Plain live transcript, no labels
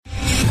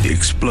The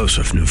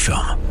explosive new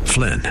film,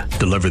 Flynn,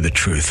 deliver the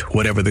truth,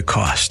 whatever the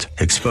cost,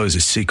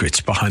 exposes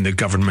secrets behind the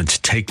government's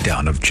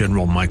takedown of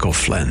General Michael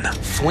Flynn.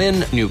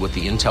 Flynn knew what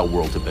the intel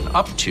world had been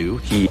up to.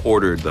 He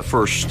ordered the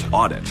first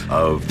audit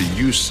of the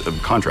use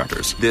of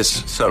contractors.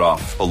 This set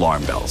off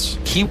alarm bells.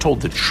 He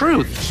told the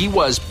truth. He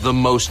was the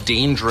most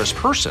dangerous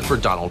person for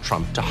Donald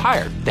Trump to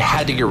hire. They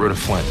had to get rid of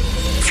Flynn.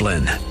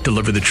 Flynn,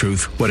 deliver the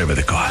truth, whatever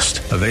the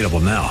cost. Available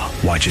now.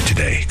 Watch it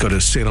today. Go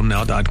to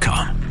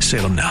salemnow.com.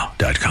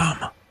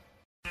 salemnow.com.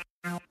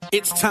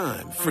 It's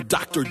time for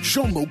Dr.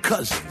 Jomo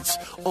Cousins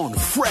on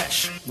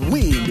Fresh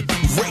Wind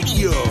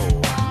Radio.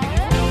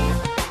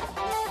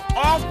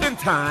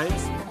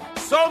 Oftentimes,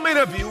 so many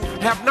of you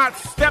have not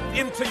stepped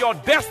into your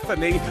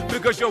destiny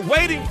because you're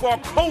waiting for a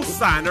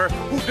co-signer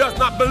who does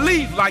not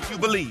believe like you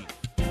believe.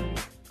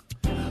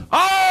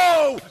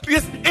 Oh,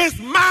 this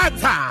is my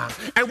time.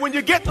 And when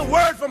you get the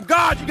word from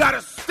God, you got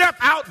to step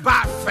out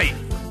by faith.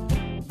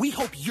 We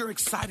hope you're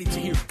excited to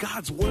hear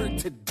God's word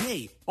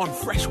today on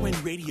Fresh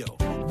Wind Radio.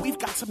 We've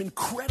got some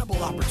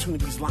incredible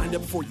opportunities lined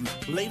up for you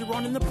later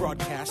on in the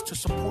broadcast to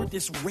support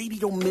this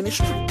radio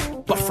ministry.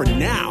 But for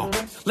now,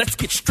 let's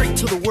get straight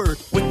to the word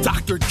with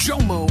Dr.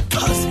 Jomo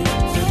Cousins.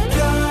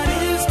 God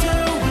is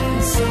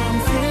doing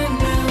something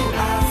new.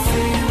 I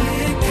feel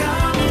it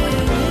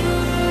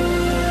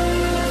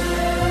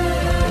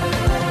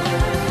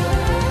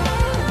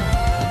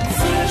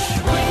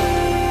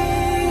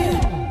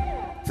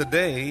coming.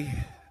 Today,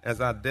 as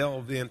I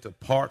delve into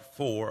part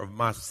 4 of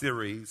my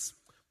series,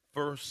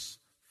 First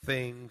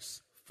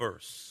Things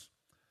First.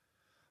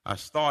 I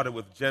started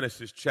with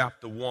Genesis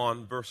chapter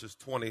 1, verses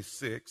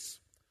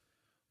 26,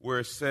 where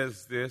it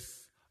says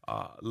this,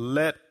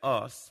 let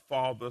us,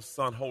 Father,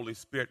 Son, Holy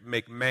Spirit,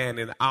 make man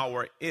in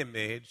our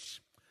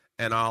image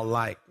and our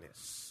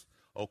likeness.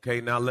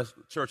 Okay, now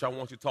church, I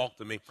want you to talk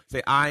to me.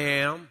 Say, I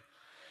am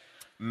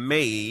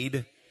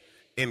made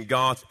in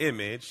God's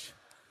image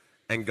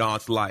and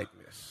God's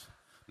likeness.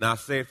 Now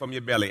say it from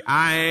your belly.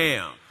 I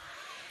am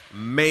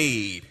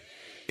made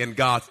in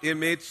God's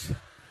image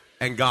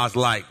and God's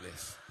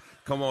likeness.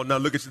 Come on now,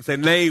 look at you and say,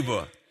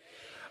 neighbor,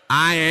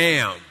 I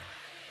am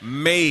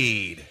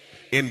made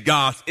in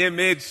God's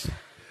image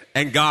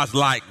and God's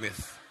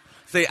likeness.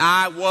 Say,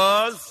 I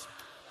was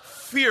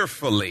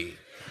fearfully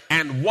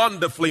and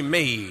wonderfully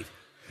made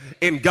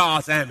in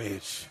God's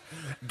image.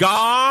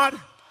 God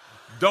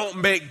don't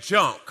make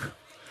junk.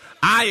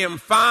 I am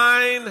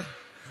fine,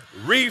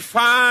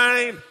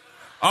 refined.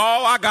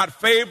 Oh, I got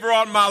favor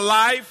on my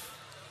life.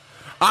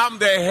 I'm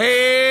the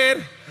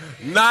head,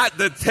 not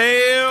the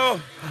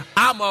tail.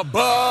 I'm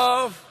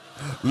above,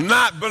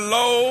 not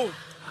below.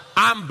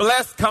 I'm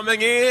blessed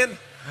coming in.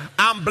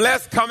 I'm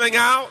blessed coming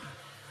out.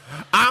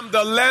 I'm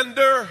the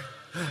lender,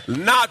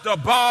 not the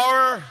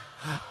borrower.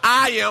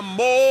 I am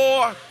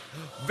more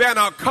than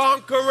a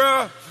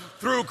conqueror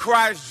through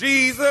Christ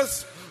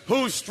Jesus,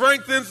 who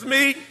strengthens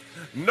me.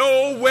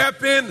 No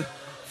weapon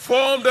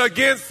formed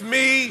against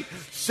me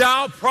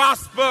shall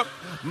prosper.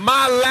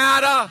 My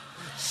ladder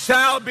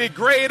shall be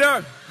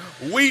greater.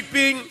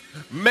 Weeping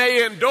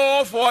may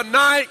endure for a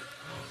night,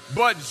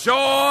 but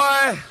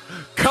joy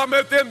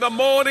cometh in the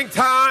morning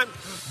time.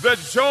 The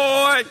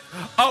joy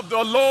of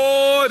the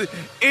Lord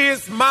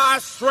is my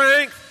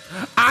strength.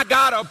 I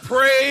got a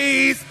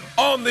praise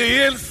on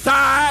the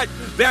inside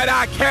that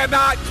I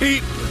cannot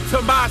keep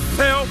to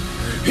myself.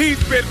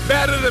 He's been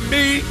better to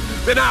me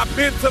than I've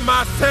been to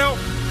myself.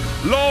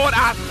 Lord,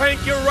 I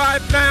thank you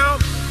right now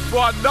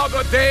for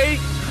another day,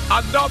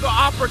 another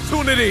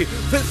opportunity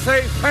to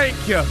say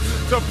thank you,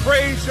 to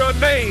praise your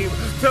name,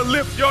 to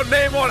lift your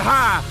name on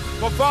high.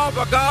 For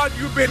Father God,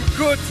 you've been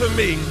good to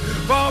me.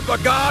 Father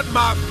God,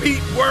 my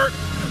feet work,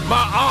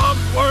 my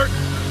arms work,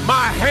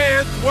 my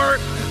hands work.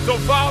 So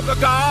Father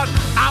God,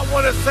 I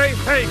want to say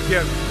thank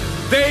you.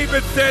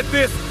 David said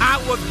this, I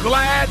was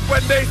glad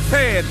when they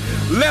said,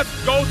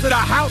 let's go to the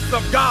house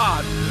of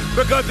God,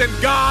 because in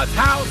God's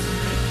house,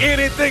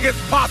 anything is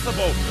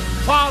possible.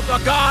 Father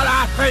God,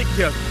 I thank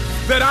you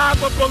that I'm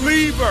a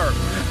believer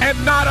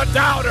and not a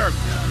doubter.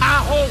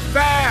 I hold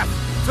fast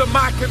to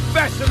my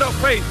confession of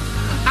faith.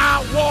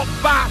 I walk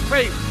by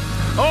faith.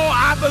 Oh,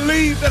 I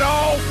believe that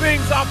all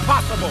things are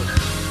possible.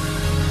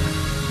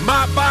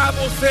 My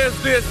Bible says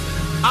this,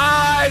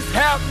 eyes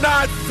have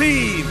not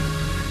seen,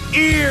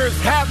 ears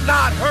have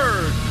not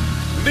heard,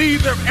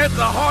 neither in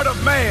the heart of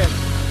man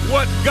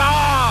what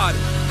God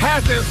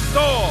has in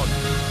store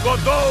for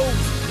those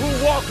who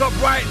walk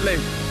uprightly.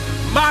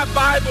 My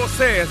Bible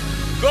says,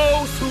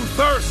 those who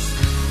thirst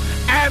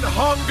and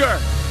hunger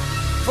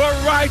for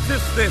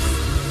righteousness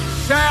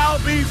shall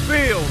be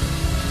filled.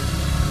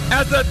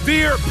 As a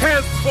deer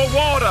pants for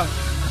water,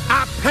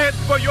 I pant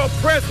for your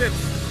presence.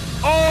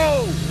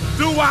 Oh,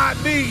 do I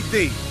need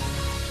thee?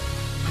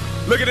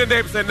 Look at the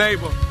neighbor and say,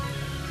 neighbor,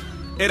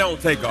 it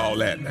don't take all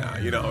that now.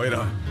 You know,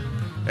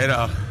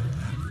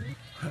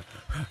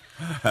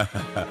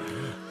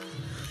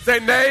 say,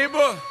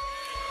 neighbor,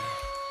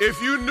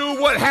 if you knew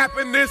what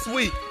happened this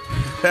week,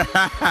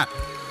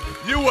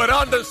 you would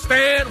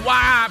understand why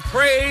I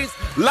praise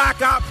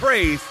like I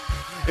praise.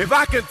 If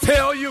I can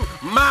tell you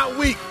my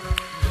week,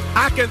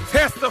 I can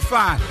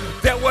testify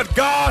that what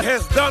God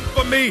has done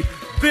for me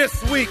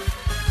this week,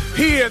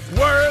 he is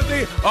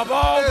worthy of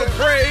all the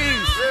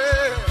praise,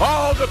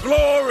 all the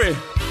glory,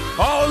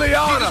 all the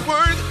honor.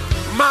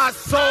 My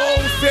soul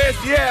says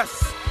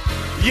yes.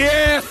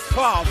 Yes,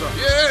 Father.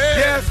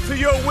 Yes to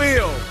your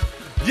will.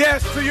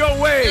 Yes to your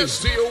way.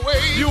 Yes to your way.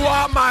 You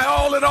are my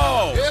all in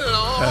all.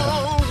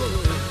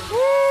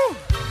 Woo.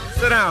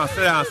 Sit down,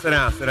 sit down, sit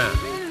down, sit down.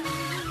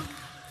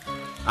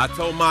 I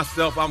told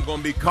myself I'm going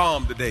to be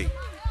calm today.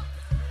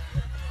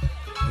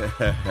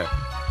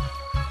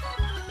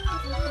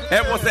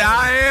 Everyone say,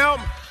 I am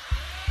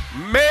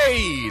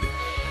made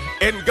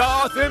in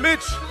God's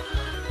image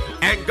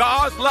and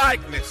God's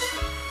likeness.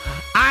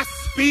 I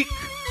speak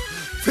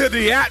to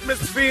the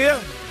atmosphere,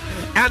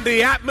 and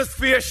the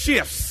atmosphere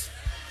shifts.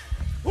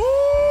 Woo,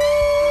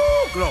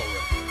 glory.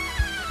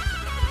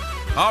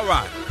 All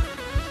right.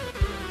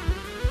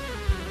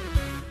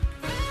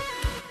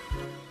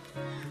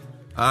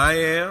 I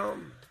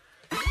am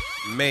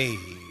made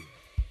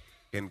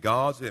in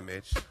God's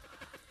image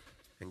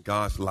and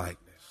God's likeness.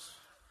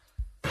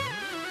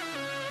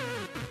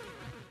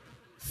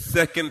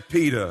 2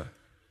 Peter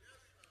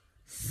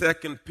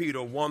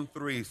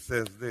 1:3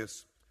 says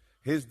this: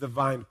 his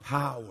divine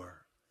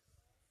power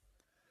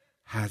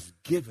has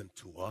given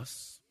to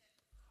us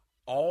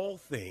all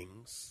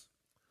things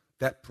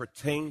that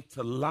pertain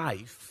to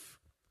life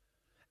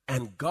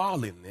and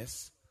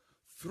godliness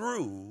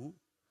through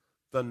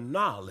the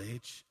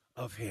knowledge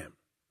of him.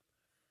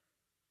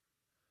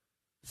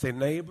 Say,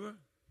 neighbor,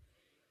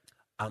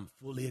 I'm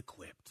fully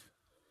equipped.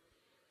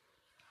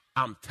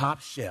 I'm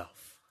top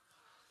shelf.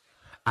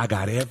 I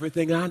got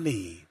everything I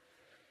need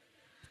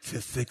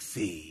to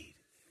succeed.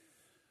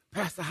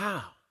 Pastor,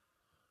 how?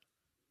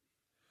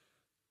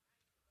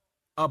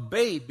 A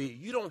baby,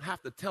 you don't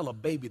have to tell a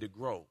baby to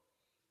grow.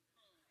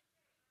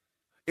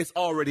 It's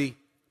already.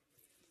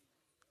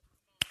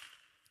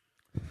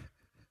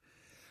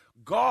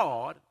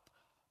 God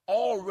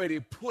already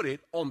put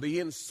it on the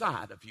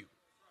inside of you.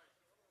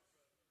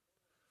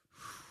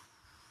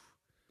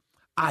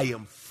 I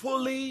am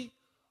fully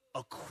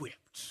equipped.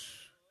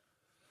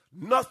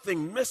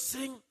 Nothing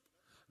missing,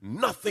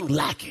 nothing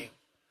lacking.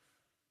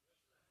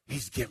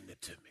 He's given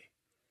it to me.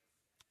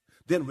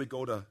 Then we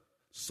go to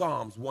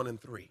Psalms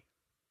 1:3.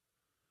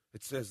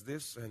 It says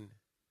this,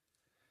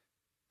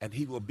 and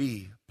he will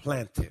be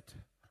planted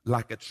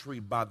like a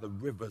tree by the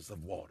rivers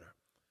of water.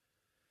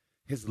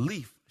 His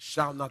leaf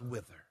shall not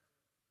wither.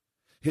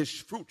 His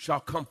fruit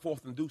shall come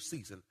forth in due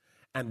season,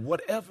 and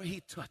whatever he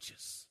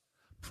touches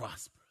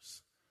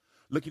prospers.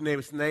 Look your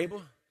neighbor's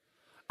neighbor.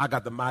 I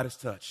got the Midas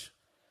touch.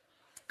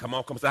 Come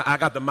on, say, I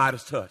got the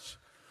Midas touch.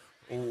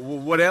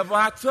 Whatever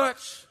I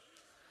touch,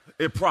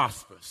 it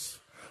prospers.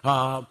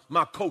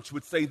 My coach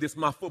would say this,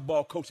 my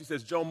football coach, he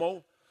says,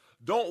 Jomo,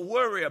 don't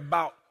worry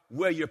about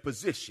where you're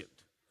positioned.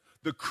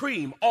 The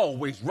cream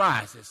always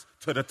rises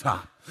to the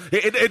top.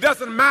 It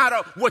doesn't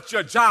matter what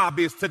your job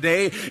is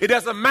today. It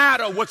doesn't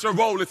matter what your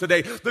role is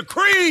today. The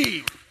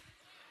cream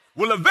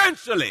will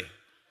eventually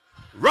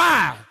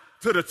rise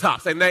to the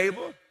top. Say,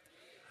 neighbor,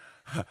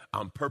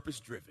 I'm purpose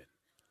driven.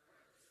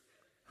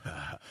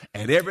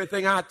 And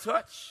everything I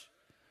touch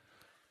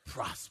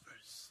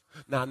prospers.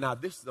 Now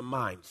this is the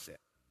mindset.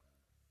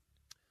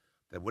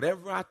 That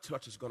whatever I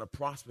touch is going to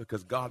prosper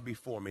because God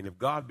before me. And if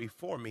God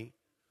before me,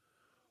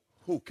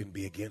 who can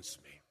be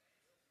against me?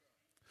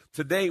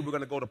 Today, we're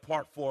going to go to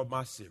part 4 of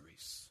my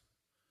series.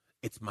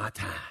 It's my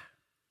time.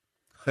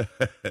 Look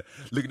at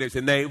them and say,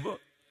 neighbor,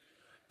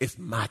 it's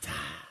my time.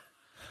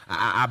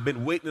 I've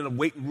been waiting in a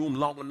waiting room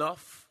long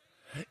enough.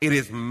 It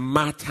is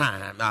my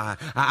time.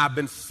 I've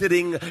been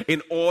sitting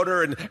in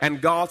order,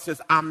 and God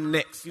says, I'm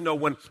next. You know,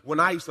 when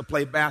I used to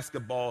play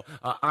basketball,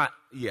 I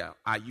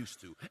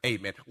used to.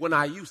 Amen. When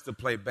I used to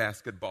play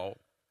basketball,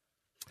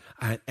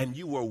 and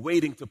you were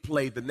waiting to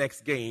play the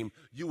next game,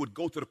 you would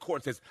go to the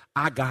court and say,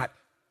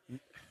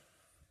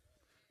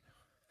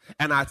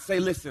 and I'd say,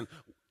 listen,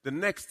 the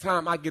next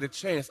time I get a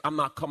chance, I'm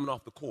not coming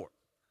off the court.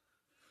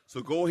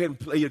 So go ahead and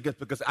play your guess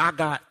because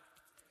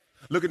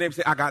look at them and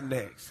say, I got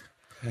next.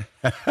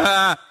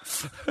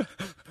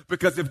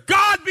 Because if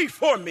God be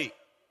for me.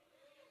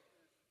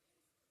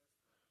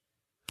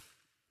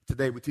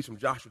 Today we teach from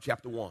Joshua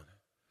chapter 1.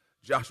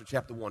 Joshua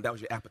chapter 1, that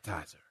was your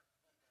appetizer.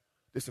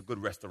 This is a good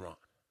restaurant.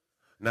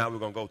 Now we're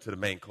going to go to the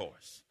main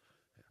course.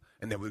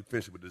 And then we'll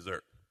finish with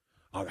dessert.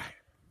 All right.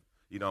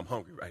 You know I'm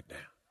hungry right now.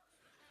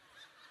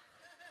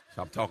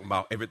 So I'm talking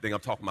about everything I'm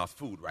talking about is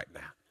food right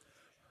now.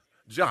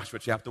 Joshua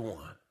chapter 1.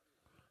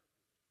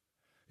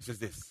 It says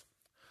this.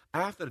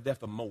 After the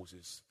death of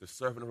Moses, the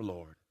servant of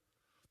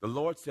the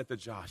Lord said to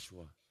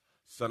Joshua,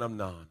 son of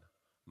Nun,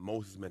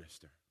 Moses'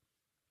 minister.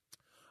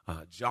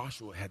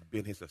 Joshua had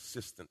been his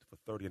assistant for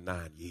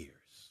 39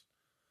 years,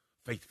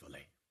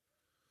 faithfully.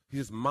 He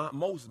says,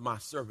 Moses, my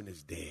servant,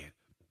 is dead.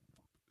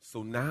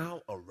 So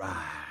now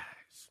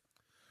arise,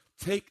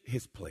 take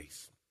his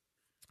place,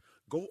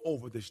 go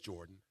over this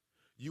Jordan,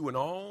 you and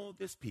all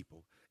this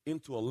people,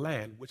 into a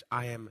land which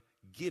I am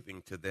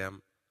giving to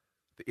them,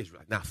 the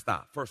Israelites. Now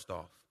stop. First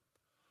off,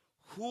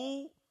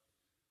 who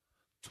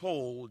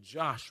told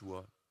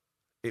Joshua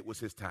it was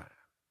his time?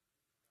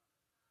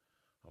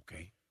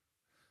 Okay.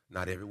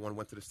 Not everyone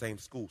went to the same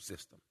school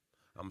system.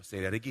 I'm going to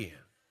say that again.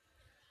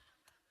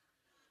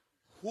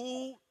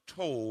 Who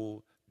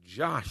told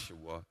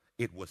Joshua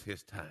it was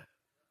his time?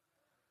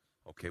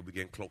 Okay, we're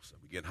getting closer.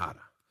 We're getting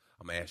hotter.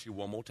 I'm going to ask you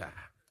one more time.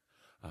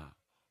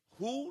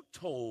 Who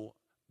told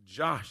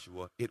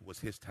Joshua it was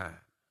his time?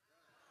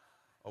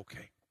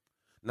 Okay.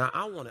 Now,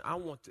 I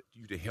want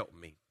you to help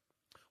me.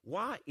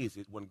 Why is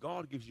it when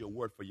God gives you a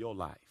word for your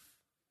life,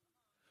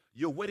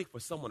 you're waiting for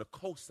someone to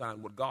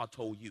co-sign what God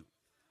told you?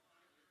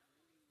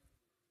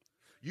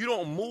 You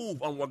don't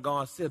move on what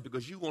God said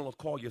because you want to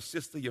call your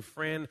sister, your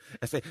friend,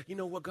 and say, you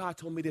know what, God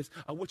told me this.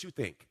 What you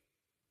think?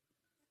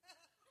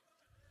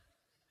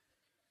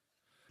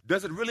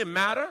 Does it really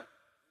matter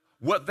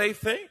what they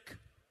think?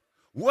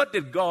 What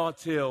did God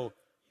tell?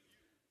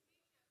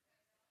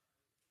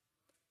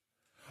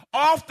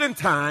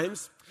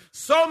 Oftentimes,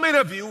 so many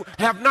of you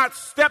have not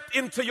stepped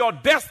into your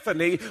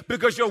destiny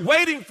because you're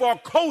waiting for a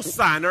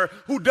co-signer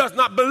who does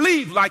not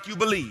believe like you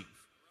believe.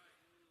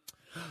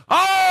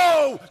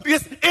 Oh,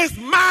 this is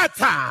my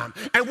time.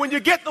 And when you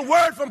get the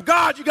word from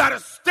God, you got to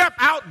step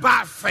out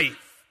by faith.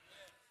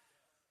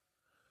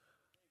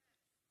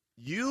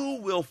 You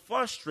will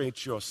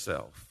frustrate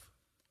yourself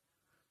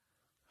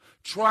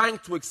trying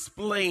to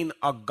explain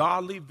a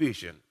godly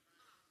vision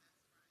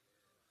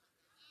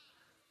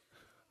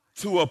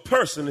to a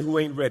person who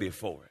ain't ready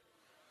for it.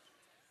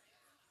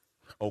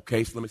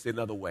 Okay, so let me say it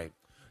another way.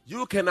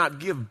 You cannot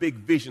give big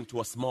vision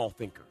to a small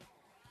thinker.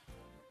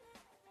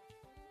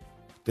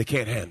 They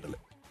can't handle it.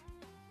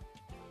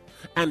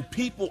 And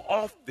people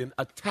often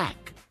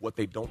attack what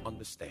they don't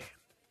understand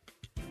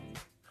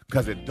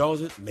because it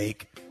doesn't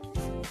make.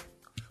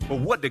 But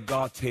what did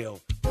God tell?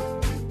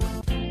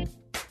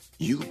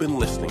 You've been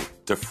listening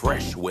to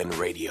Fresh Wind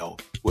Radio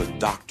with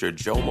Dr.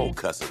 Jomo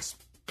Cousins,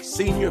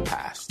 Senior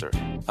Pastor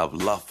of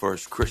Love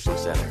First Christian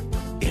Center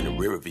in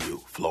Riverview,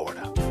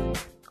 Florida.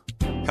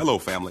 Hello,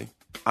 family.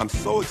 I'm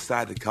so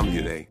excited to come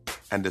here today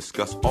and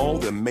discuss all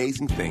the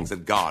amazing things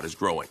that God is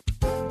growing.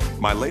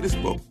 My latest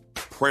book,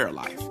 Prayer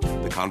Life,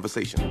 The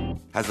Conversation,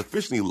 has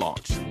officially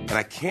launched, and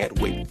I can't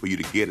wait for you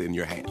to get it in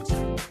your hands.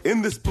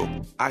 In this book,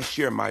 I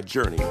share my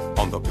journey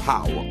on the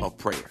power of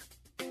prayer.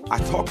 I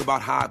talk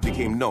about how I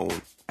became known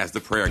as the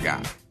prayer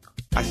guy.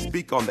 I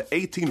speak on the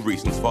 18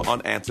 reasons for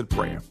unanswered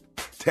prayer,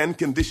 10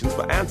 conditions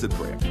for answered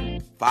prayer,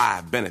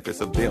 5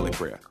 benefits of daily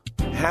prayer,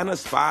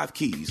 Hannah's 5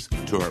 keys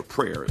to her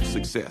prayer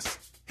success,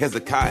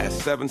 Hezekiah's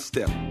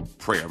 7-step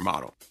prayer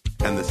model,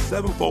 and the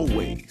 7-fold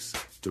ways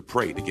to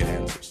pray to get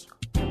answers.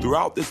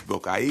 Throughout this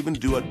book, I even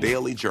do a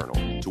daily journal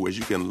to where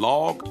you can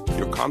log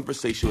your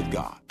conversation with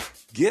God.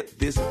 Get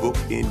this book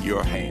in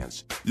your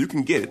hands. You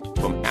can get it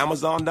from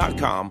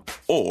Amazon.com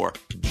or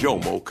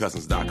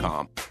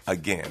JomoCousins.com.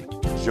 Again,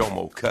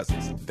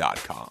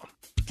 JomoCousins.com.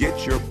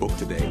 Get your book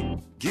today.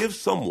 Give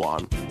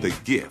someone the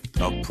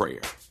gift of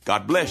prayer.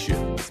 God bless you.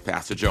 It's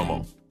Pastor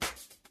Jomo.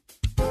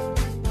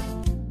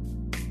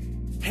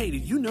 Hey,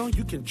 did you know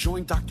you can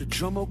join Dr.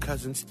 Jomo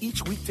Cousins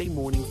each weekday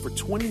morning for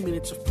 20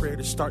 minutes of prayer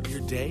to start your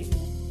day?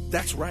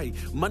 That's right.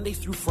 Monday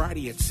through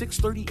Friday at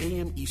 6:30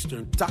 a.m.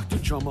 Eastern, Dr.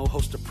 Jomo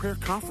hosts a prayer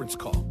conference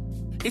call.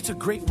 It's a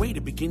great way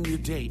to begin your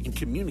day in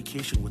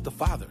communication with the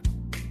Father.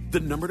 The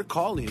number to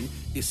call in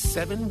is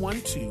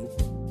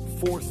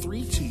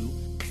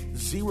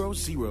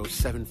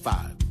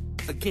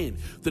 712-432-0075. Again,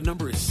 the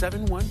number is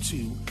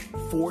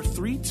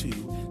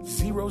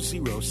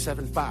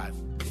 712-432-0075.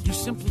 You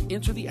simply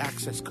enter the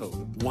access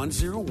code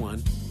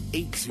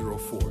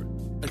 101804.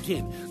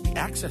 Again, the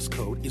access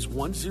code is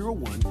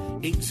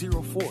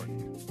 101804.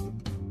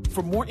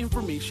 For more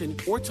information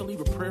or to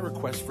leave a prayer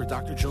request for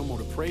Dr. Jomo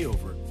to pray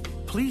over,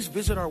 please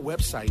visit our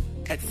website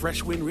at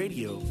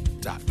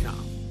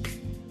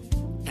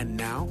freshwindradio.com. And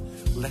now,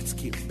 let's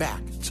get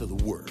back to the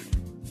Word.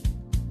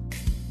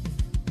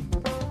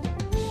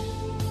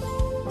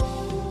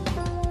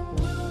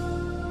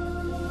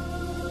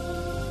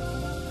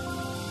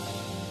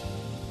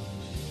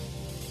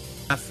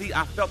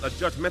 I felt a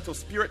judgmental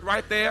spirit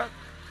right there.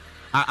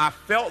 I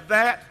felt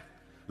that,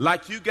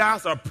 like you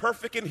guys are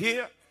perfect in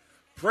here.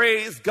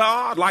 Praise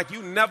God, like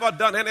you never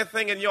done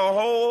anything in your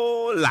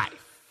whole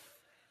life.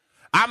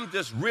 I'm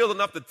just real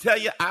enough to tell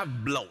you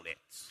I've blown it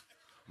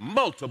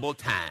multiple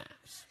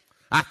times.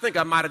 I think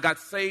I might have got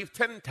saved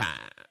 10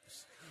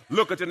 times.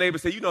 Look at your neighbor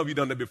and say, you know you've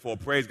done that before,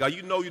 praise God.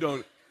 You know you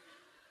don't.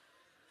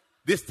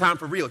 This time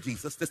for real,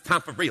 Jesus. This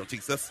time for real,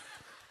 Jesus.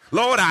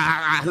 Lord,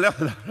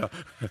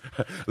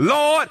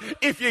 Lord,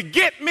 if you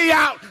get me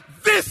out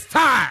this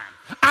time,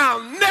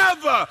 I'll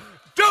never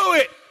do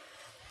it.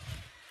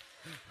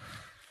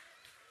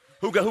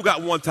 Who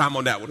got one time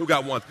on that one? Who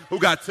got one? Who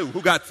got two?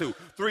 Who got two?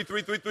 3,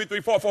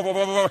 4,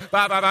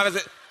 5. Is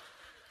it?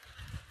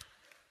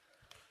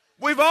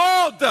 We've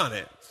all done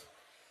it.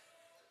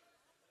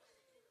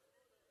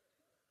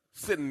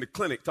 Sitting in the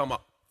clinic talking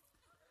about,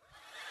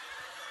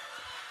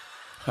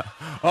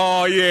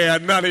 oh, yeah,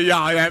 none of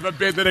y'all have ever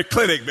been to the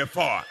clinic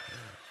before.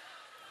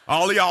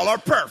 All of y'all are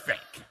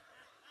perfect.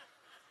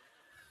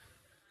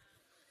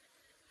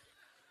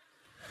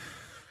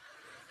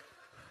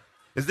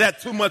 Is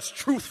that too much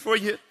truth for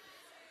you?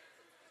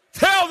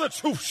 Tell the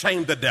truth,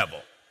 shame the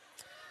devil.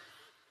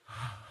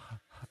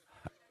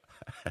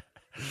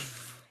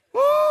 Woo,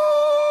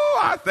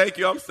 I thank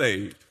you, I'm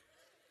saved.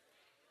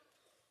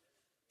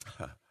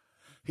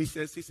 He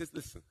says,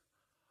 listen,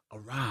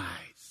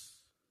 arise.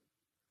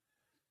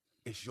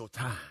 It's your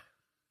time.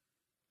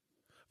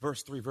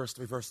 Verse 3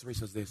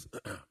 says this.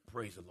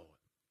 Praise the Lord.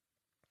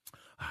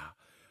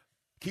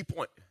 Key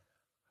point.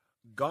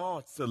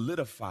 God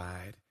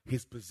solidified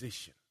his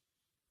position.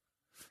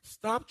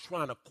 Stop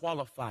trying to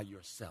qualify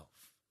yourself.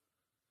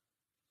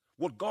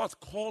 What God's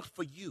called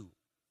for you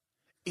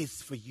is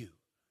for you.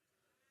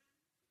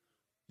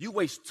 You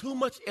waste too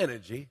much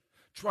energy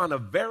trying to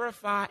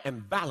verify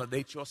and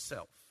validate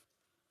yourself.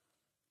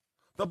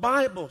 The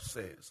Bible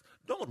says,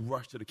 don't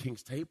rush to the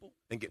king's table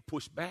and get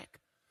pushed back.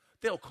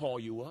 They'll call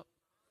you up.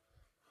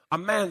 A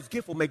man's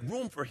gift will make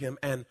room for him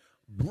and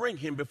bring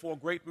him before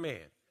great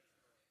men.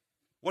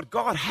 What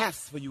God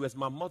has for you, as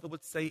my mother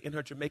would say in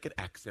her Jamaican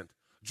accent,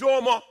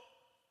 Jomo,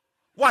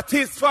 what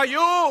is for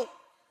you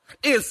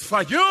is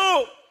for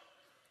you.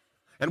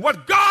 And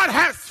what God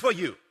has for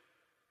you,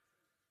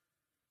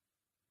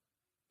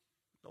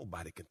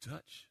 nobody can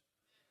touch.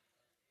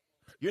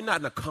 You're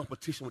not in a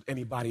competition with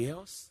anybody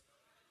else.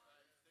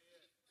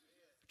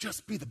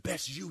 Just be the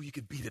best you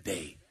could be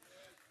today.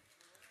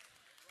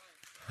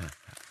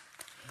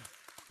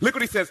 Look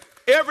what he says.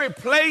 Every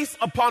place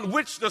upon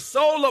which the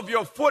sole of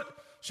your foot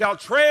shall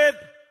tread,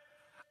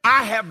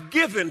 I have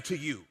given to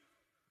you.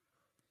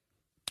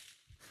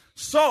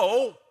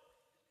 So,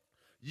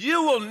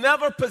 you will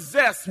never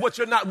possess what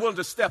you're not willing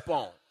to step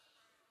on.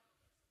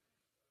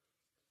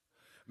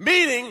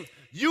 Meaning,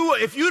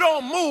 if you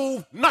don't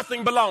move,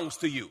 nothing belongs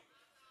to you.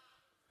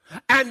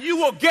 And you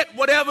will get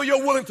whatever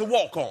you're willing to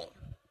walk on.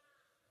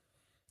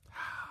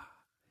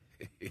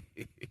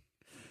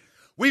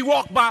 We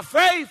walk by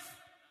faith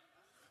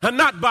and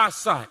not by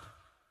sight.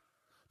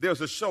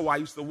 There's a show I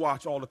used to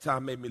watch all the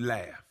time, made me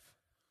laugh.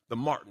 The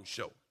Martin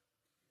Show.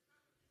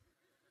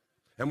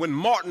 And when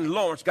Martin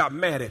Lawrence got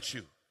mad at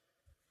you,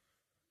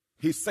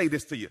 he'd say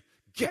this to you: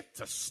 get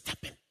to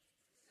stepping.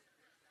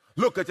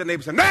 Look at your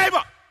neighbor and say,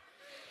 neighbor,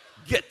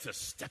 get to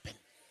stepping.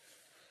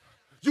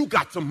 You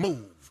got to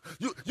move.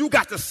 You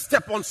got to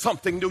step on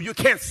something new. You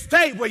can't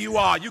stay where you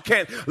are. You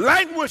can't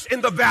languish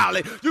in the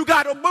valley. You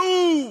got to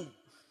move.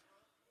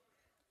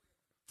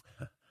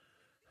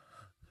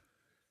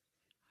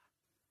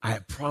 I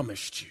have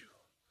promised you.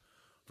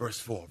 Verse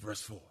 4.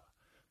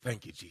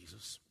 Thank you,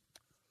 Jesus.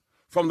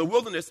 From the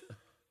wilderness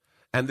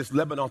and this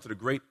Lebanon to the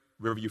great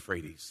river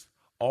Euphrates,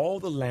 all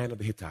the land of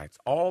the Hittites,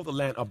 all the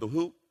land of the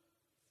who?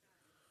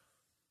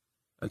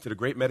 Unto the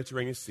great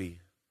Mediterranean Sea,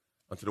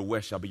 unto the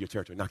west shall be your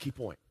territory. Now, key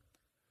point.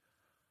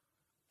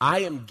 I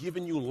am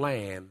giving you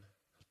land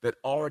that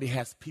already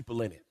has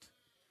people in it.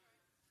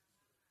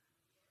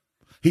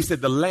 He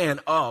said the land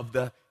of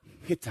the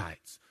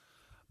Hittites.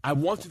 I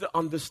want you to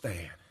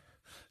understand,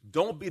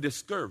 don't be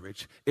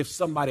discouraged if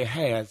somebody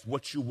has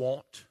what you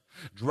want,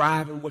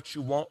 driving what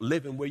you want,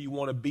 living where you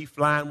want to be,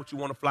 flying what you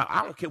want to fly.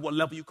 I don't care what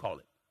level you call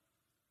it.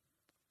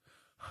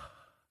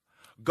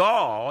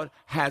 God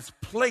has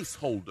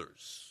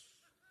placeholders,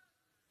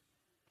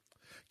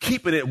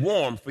 keeping it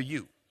warm for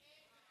you,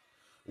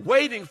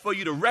 waiting for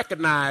you to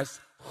recognize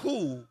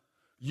who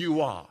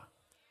you are.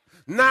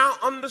 Now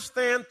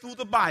understand through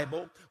the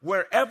Bible,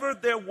 wherever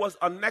there was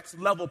a next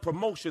level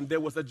promotion, there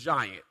was a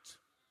giant.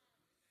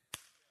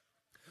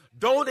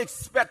 Don't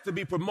expect to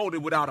be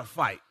promoted without a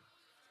fight.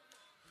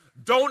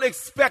 Don't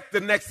expect the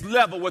next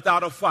level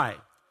without a fight.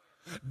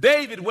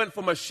 David went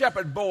from a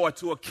shepherd boy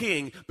to a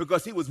king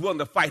because he was willing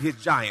to fight his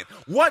giant.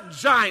 What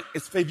giant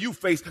have you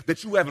faced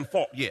that you haven't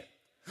fought yet?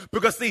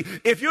 Because see,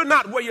 if you're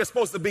not where you're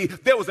supposed to be,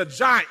 there was a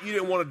giant you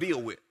didn't want to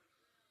deal with.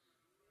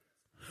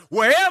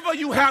 Wherever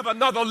you have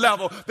another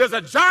level, there's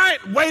a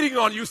giant waiting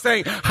on you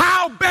saying,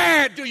 how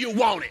bad do you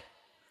want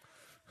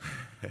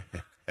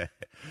it?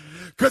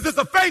 Because it's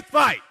a faith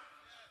fight.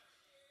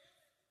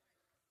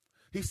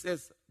 He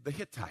says, the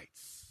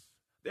Hittites,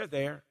 they're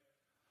there,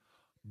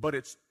 but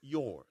it's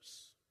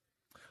yours.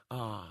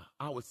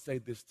 I would say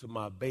this to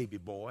my baby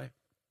boy.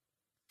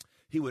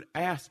 He would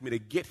ask me to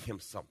get him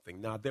something.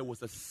 Now, there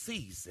was a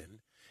season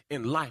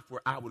in life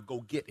where I would go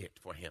get it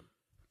for him.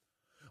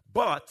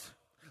 But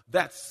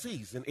that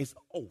season is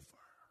over.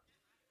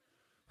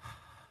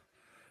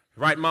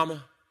 Right,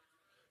 Mama?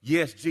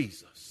 Yes,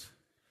 Jesus.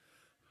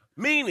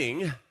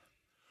 Meaning,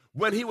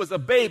 when he was a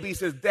baby, he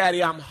says,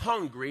 Daddy, I'm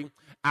hungry.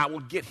 I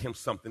will get him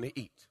something to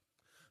eat.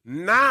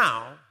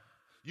 Now,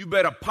 you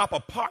better pop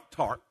a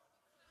Pop-Tart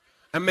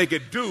and make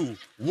it do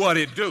what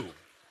it do.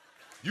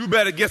 You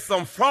better get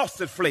some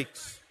Frosted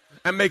Flakes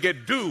and make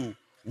it do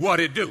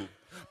what it do.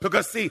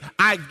 Because, see,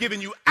 I've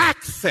given you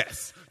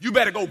access. You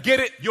better go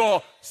get it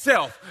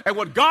yourself. And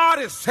what God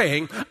is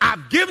saying,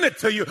 I've given it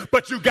to you,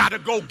 but you got to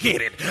go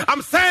get it.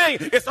 I'm saying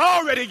it's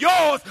already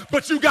yours,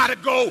 but you got to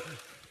go.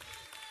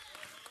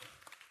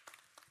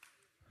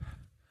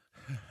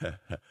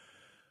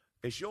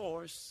 It's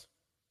yours,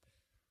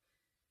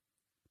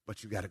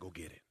 but you got to go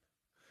get it.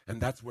 And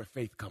that's where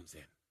faith comes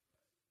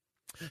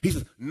in. He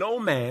says, no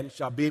man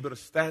shall be able to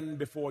stand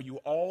before you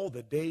all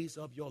the days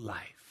of your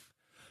life.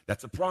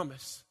 That's a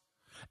promise.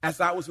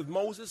 As I was with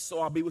Moses, so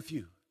I'll be with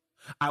you.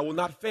 I will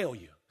not fail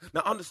you.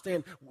 Now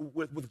understand,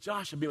 with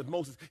Joshua being with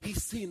Moses,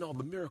 he's seen all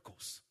the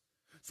miracles.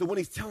 So when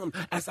he's telling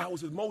him, as I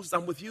was with Moses,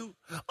 I'm with you,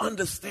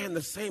 understand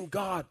the same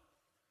God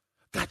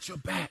got your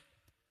back.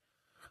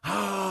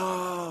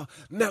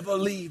 Never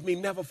leave me,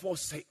 never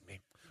forsake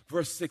me.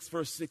 Verse 6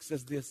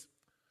 says this,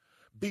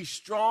 be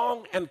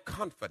strong and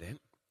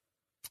confident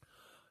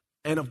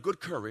and of good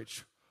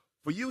courage,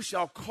 for you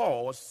shall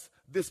cause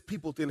this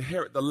people to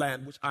inherit the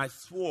land which I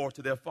swore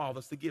to their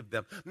fathers to give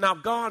them. Now,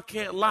 God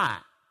can't lie.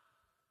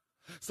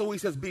 So he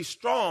says, be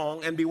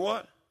strong and be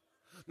what?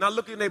 Now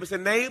look at your neighbor and say,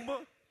 neighbor,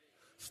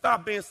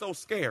 stop being so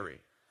scary.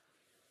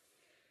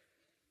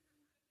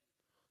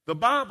 The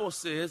Bible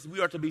says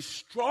we are to be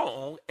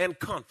strong and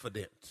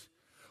confident.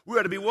 We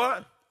are to be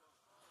what?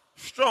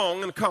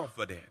 Strong and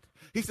confident.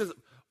 He says,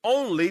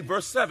 only,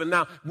 verse 7.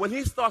 Now, when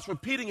he starts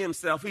repeating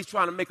himself, he's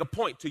trying to make a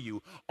point to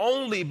you.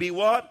 Only be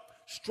what?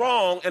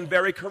 Strong and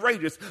very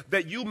courageous,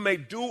 that you may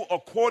do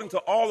according to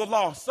all the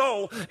law.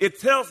 So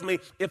it tells me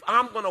if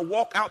I'm going to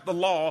walk out the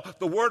law,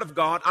 the word of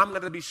God, I'm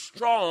going to be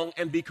strong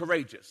and be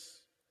courageous.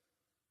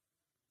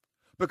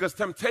 Because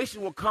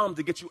temptation will come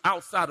to get you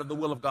outside of the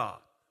will of God.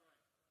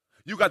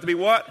 You got to be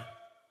what?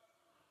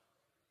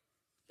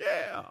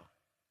 Yeah.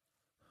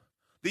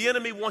 The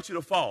enemy wants you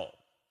to fall.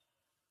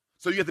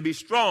 So you have to be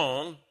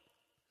strong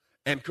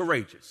and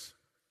courageous.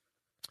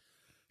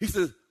 He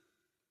says,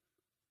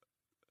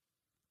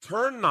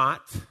 turn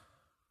not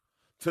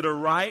to the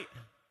right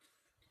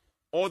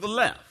or the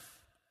left,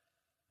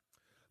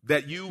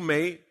 that you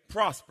may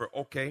prosper.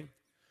 Okay,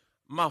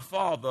 my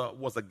father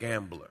was a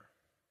gambler,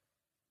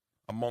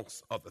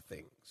 amongst other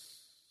things.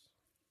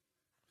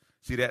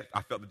 See that?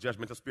 I felt the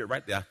judgmental spirit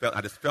right there.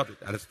 I just felt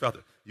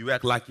it. You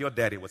act like your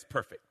daddy was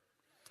perfect.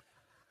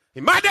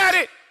 He's my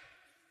daddy,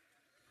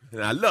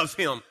 and I love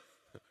him.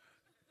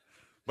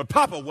 But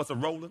Papa was a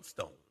rolling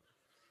stone.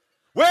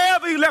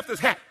 Wherever he left his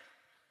hat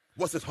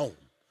was his home.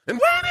 And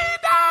when he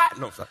died,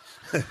 no, sorry.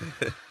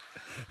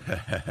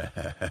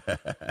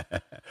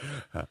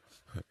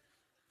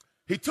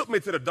 He took me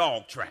to the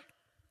dog track.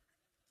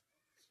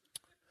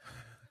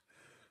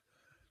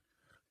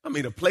 I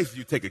mean, a place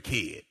you take a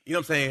kid. You know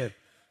what I'm saying?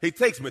 He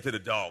takes me to the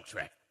dog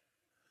track,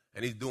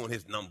 and he's doing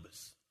his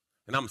numbers.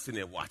 And I'm sitting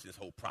there watching this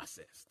whole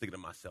process, thinking to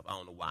myself, I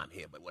don't know why I'm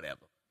here, but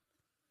whatever.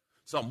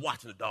 So I'm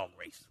watching the dog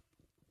race.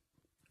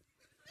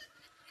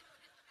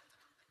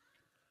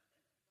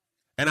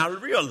 And I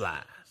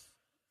realized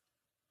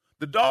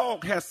the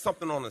dog has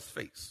something on his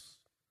face.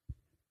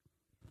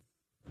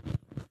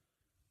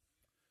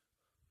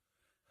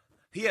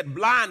 He had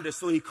blinders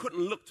so he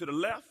couldn't look to the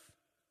left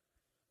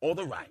or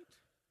the right.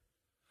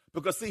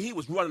 Because, see, he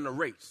was running a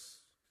race.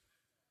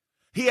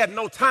 He had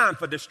no time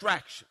for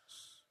distractions.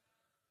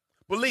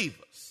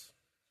 Believers,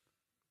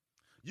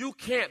 you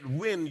can't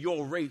win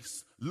your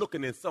race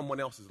looking in someone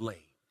else's lane.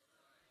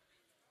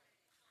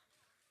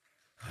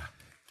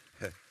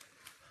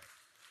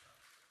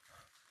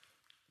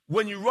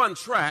 When you run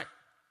track,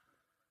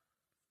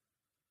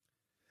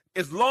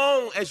 as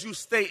long as you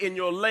stay in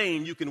your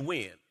lane, you can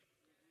win.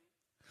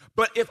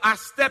 But if I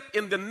step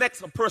in the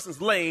next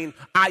person's lane,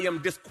 I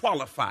am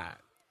disqualified.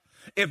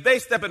 If they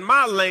step in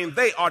my lane,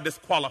 they are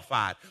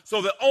disqualified.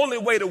 So the only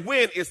way to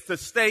win is to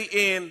stay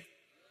in.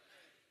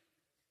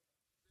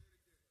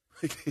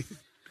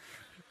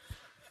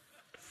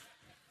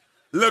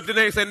 Look to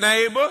them and say,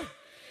 neighbor,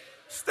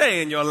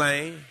 stay in your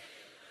lane.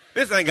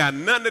 This ain't got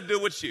nothing to do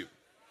with you.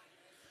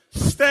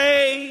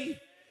 Stay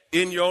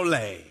in your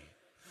lane.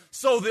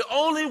 So the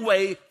only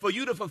way for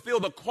you to fulfill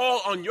the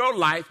call on your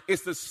life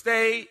is to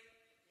stay.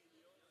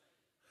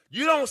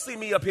 You don't see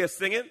me up here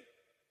singing.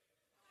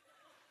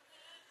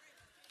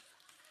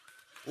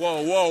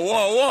 Whoa, whoa,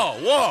 whoa, whoa,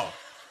 whoa.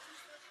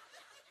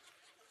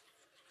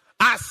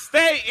 I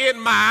stay in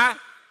my.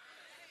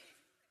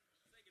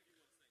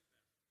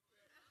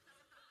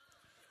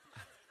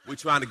 We're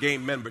trying to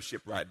gain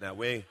membership right now.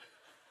 We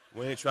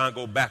ain't trying to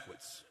go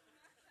backwards.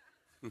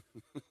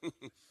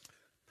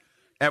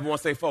 Everyone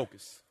say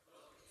focus.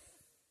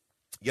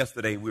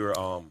 Yesterday we were,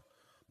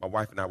 my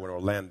wife and I were in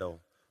Orlando.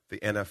 The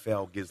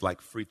NFL gives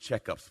like free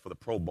checkups for the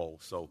Pro Bowl.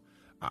 So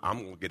I'm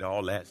going to get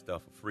all that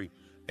stuff for free.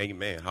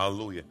 Amen.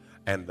 Hallelujah.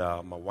 And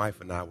my wife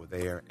and I were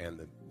there,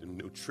 and the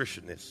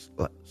nutritionist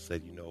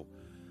said, you know,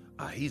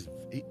 he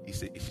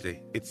said,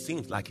 it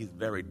seems like he's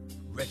very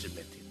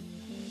regimented.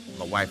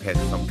 My wife had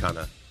some kind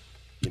of,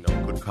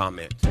 good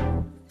comment.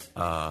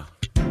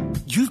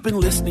 You've been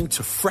listening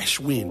to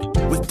Fresh Wind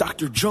with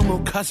Dr.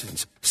 Jomo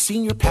Cousins,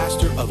 Senior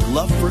Pastor of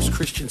Love First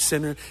Christian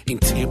Center in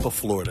Tampa,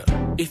 Florida.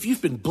 If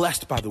you've been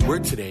blessed by the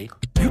word today,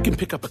 you can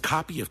pick up a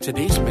copy of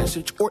today's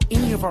message or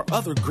any of our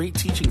other great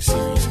teaching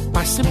series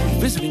by simply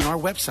visiting our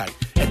website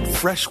at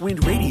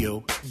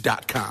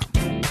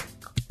freshwindradio.com.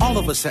 All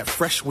of us at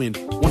Fresh Wind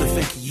want to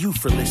thank you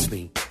for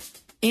listening.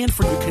 and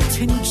for your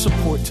continued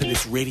support to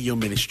this radio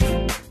ministry.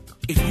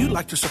 If you'd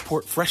like to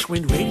support Fresh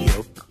Wind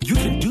Radio, you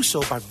can do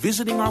so by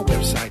visiting our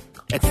website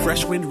at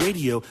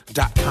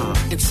freshwindradio.com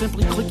and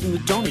simply clicking the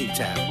Donate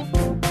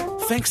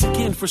tab. Thanks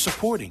again for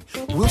supporting.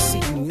 We'll see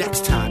you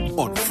next time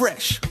on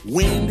Fresh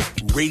Wind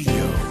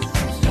Radio.